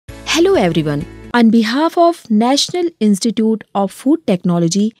Hello everyone. On behalf of National Institute of Food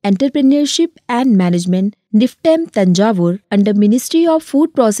Technology, Entrepreneurship and Management, NIFTEM Tanjavur, under Ministry of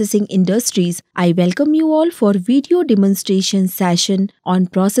Food Processing Industries, I welcome you all for video demonstration session on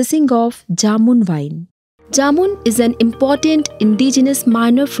processing of Jamun wine. Jamun is an important indigenous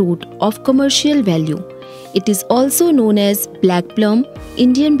minor fruit of commercial value. It is also known as black plum,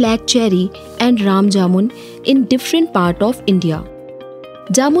 Indian black cherry and Ram Jamun in different parts of India.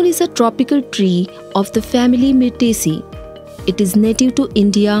 Jamun is a tropical tree of the family Myrtaceae. It is native to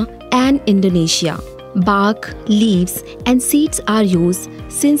India and Indonesia. Bark, leaves and seeds are used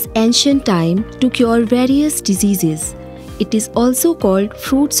since ancient time to cure various diseases. It is also called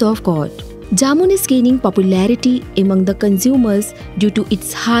fruits of God. Jamun is gaining popularity among the consumers due to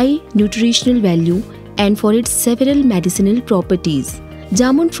its high nutritional value and for its several medicinal properties.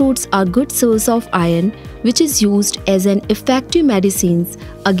 Jamun fruits are good source of iron, which is used as an effective medicine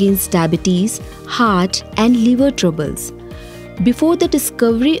against diabetes, heart and liver troubles. Before the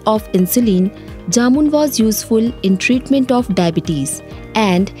discovery of insulin, Jamun was useful in treatment of diabetes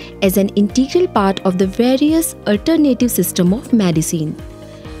and as an integral part of the various alternative system of medicine.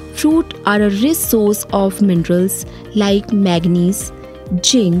 Fruit are a rich source of minerals like manganese,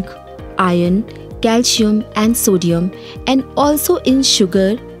 zinc, iron, calcium and sodium, and also in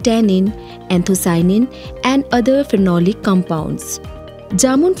sugar, tannin, anthocyanin and other phenolic compounds.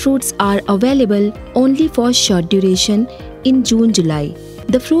 Jamun fruits are available only for short duration in June-July.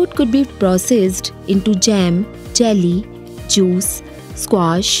 The fruit could be processed into jam, jelly, juice,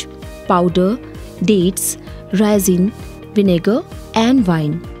 squash, powder, dates, resin, vinegar and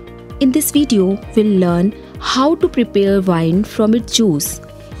wine. In this video, we'll learn how to prepare wine from its juice.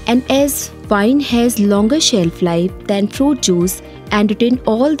 And as wine has longer shelf life than fruit juice and retain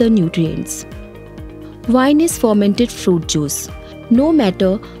all the nutrients. Wine is fermented fruit juice. No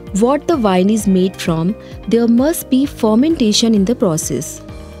matter what the wine is made from, there must be fermentation in the process.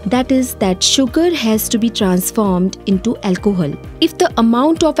 That is that sugar has to be transformed into alcohol. If the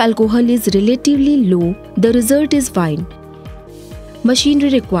amount of alcohol is relatively low, the result is wine.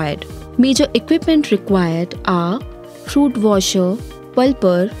 Machinery required. Major equipment required are fruit washer,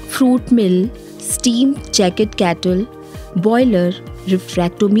 pulper, fruit mill, steam jacket kettle, boiler,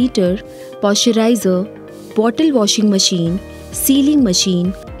 refractometer, pasteurizer, bottle washing machine, sealing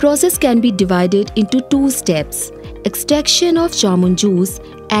machine. Process can be divided into two steps: extraction of Jamun juice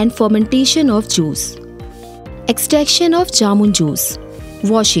and fermentation of juice. Extraction of Jamun juice.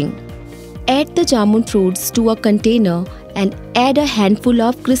 Washing. Add the Jamun fruits to a container and add a handful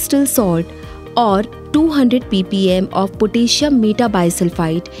of crystal salt or 200 ppm of potassium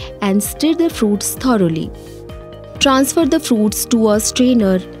metabisulfite and stir the fruits thoroughly. Transfer the fruits to a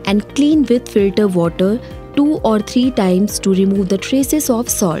strainer and clean with filter water 2 or 3 times to remove the traces of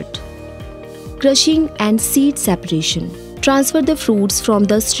salt. Crushing and seed separation. Transfer the fruits from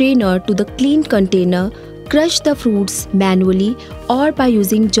the strainer to the clean container. Crush the fruits manually or by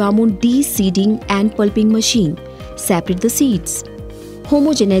using Jamun de-seeding and pulping machine. Separate the seeds.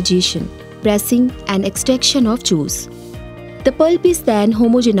 Homogenization. Pressing and extraction of juice. The pulp is then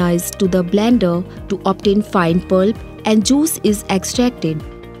homogenized to the blender to obtain fine pulp and juice is extracted.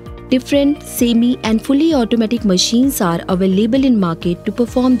 Different semi and fully automatic machines are available in market to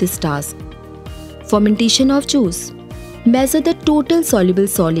perform this task. Fermentation of juice. Measure the total soluble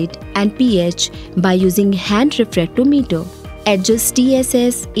solid and pH by using hand refractometer. Adjust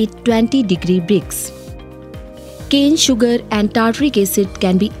TSS at 20-degree Brix. Cane sugar and tartaric acid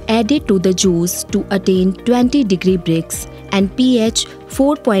can be added to the juice to attain 20-degree Brix and pH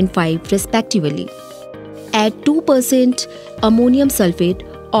 4.5 respectively. Add 2% ammonium sulfate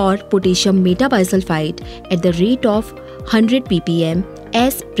or potassium metabisulfite at the rate of 100 ppm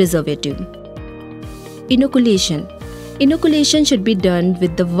as preservative. Inoculation. Inoculation should be done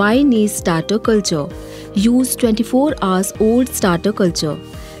with the wine yeast starter culture. Use 24 hours old starter culture.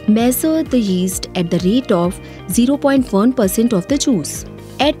 Measure the yeast at the rate of 0.1% of the juice.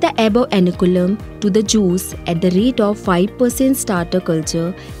 Add the above inoculum to the juice at the rate of 5% starter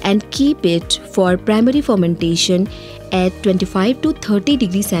culture and keep it for primary fermentation at 25 to 30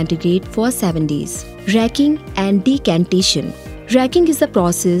 degrees centigrade for 7 days. Racking and decantation. Racking is the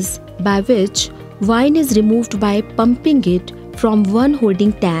process by which wine is removed by pumping it from one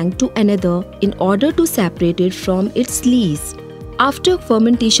holding tank to another in order to separate it from its lees. After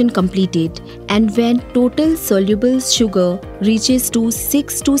fermentation completed and when total soluble sugar reaches to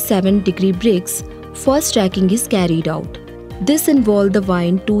 6 to 7 degree Brix, first racking is carried out. This involves the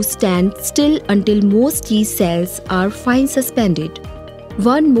wine to stand still until most yeast cells are fine suspended.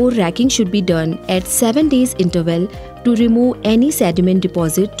 One more racking should be done at 7 days interval to remove any sediment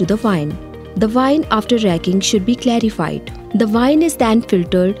deposit to the vine. The vine after racking should be clarified. The vine is then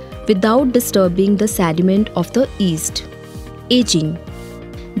filtered without disturbing the sediment of the yeast. Aging.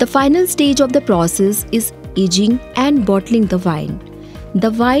 The final stage of the process is aging and bottling the wine.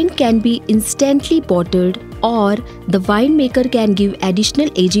 The wine can be instantly bottled, or the winemaker can give additional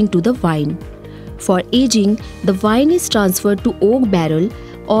aging to the wine. For aging, the wine is transferred to oak barrel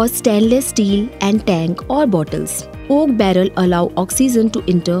or stainless steel and tank or bottles. Oak barrel allow oxygen to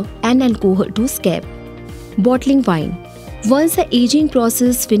enter and alcohol to escape. Bottling wine. Once the aging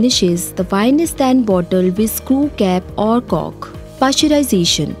process finishes, the wine is then bottled with screw cap or cork.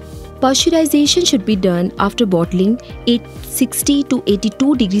 Pasteurization. Pasteurization should be done after bottling at 60 to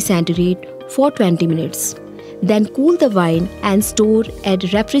 82 degrees centigrade for 20 minutes. Then cool the wine and store at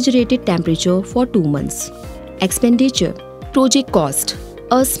refrigerated temperature for 2 months. Expenditure. Project cost.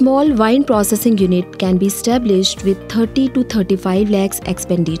 A small wine processing unit can be established with 30 to 35 lakhs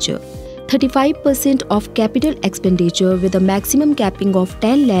expenditure. 35% of capital expenditure with a maximum capping of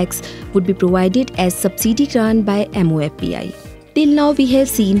 10 lakhs would be provided as subsidy grant by MOFPI. Till now, we have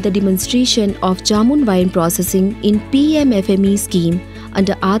seen the demonstration of Jamun wine processing in PMFME scheme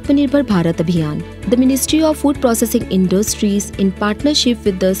under Atmanirbhar Bharat Abhiyan. The Ministry of Food Processing Industries, in partnership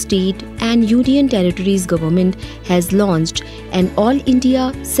with the state and union territories government, has launched an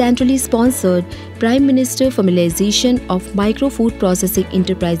all-India centrally sponsored Prime Minister Formalization of Micro Food Processing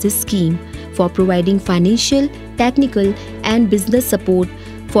Enterprises scheme for providing financial, technical and business support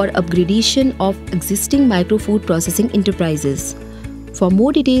for upgradation of existing micro food processing enterprises. For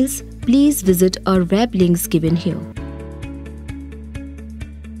more details, please visit our web links given here.